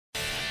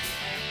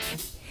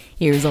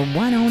Here's a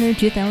one-owner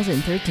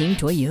 2013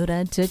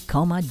 Toyota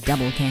Tacoma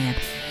Double Cab.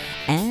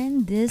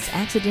 And this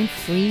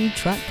accident-free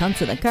truck comes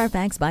with a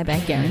CarFax Buy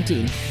Back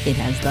Guarantee. It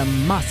has the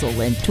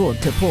muscle and torque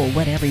to pull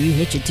whatever you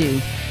hitch it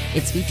to.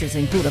 Its features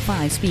include a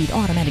 5-speed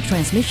automatic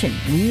transmission,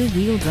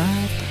 rear-wheel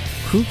drive,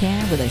 crew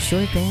cab with a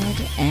short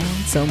bed,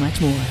 and so much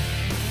more.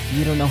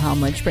 You don't know how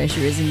much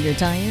pressure is in your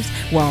tires?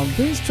 Well,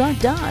 this truck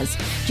does.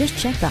 Just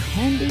check the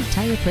handy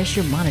tire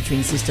pressure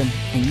monitoring system,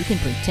 and you can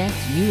protect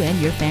you and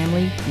your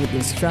family with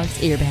this truck's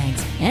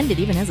airbags. And it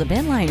even has a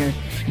bed liner.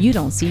 You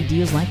don't see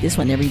deals like this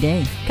one every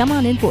day. Come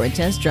on in for a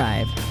test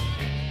drive.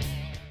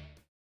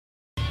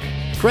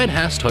 Fred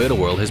Haas Toyota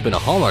World has been a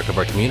hallmark of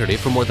our community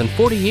for more than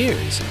 40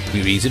 years.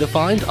 We're easy to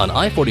find on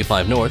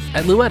I-45 North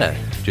at Louetta,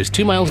 just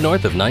 2 miles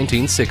north of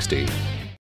 1960.